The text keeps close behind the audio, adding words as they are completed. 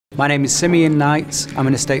My name is Simeon Knight. I'm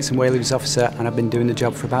an Estates and Whaley's officer and I've been doing the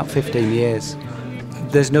job for about 15 years.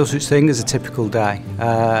 There's no such thing as a typical day.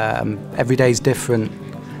 Every day is different.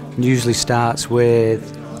 It usually starts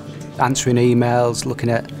with answering emails,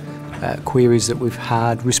 looking at queries that we've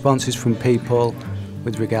had, responses from people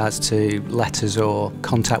with regards to letters or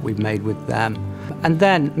contact we've made with them, and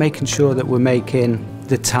then making sure that we're making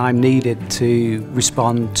the time needed to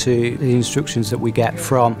respond to the instructions that we get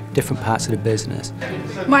from different parts of the business.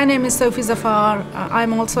 My name is Sophie.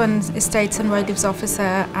 I'm also an Estates and Whaley's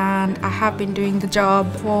officer and I have been doing the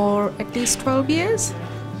job for at least 12 years.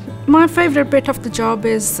 My favourite bit of the job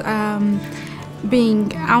is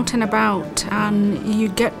being out and about, and you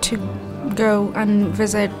get to go and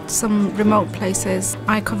visit some remote places.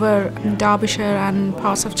 I cover Derbyshire and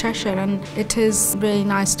parts of Cheshire, and it is really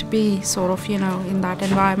nice to be sort of, in that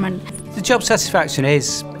environment. The job satisfaction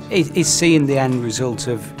is seeing the end result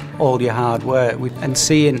of all your hard work and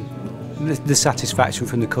seeing the satisfaction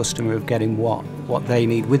from the customer of getting what they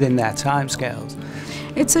need within their timescales.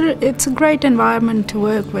 It's a great environment to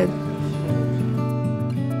work with.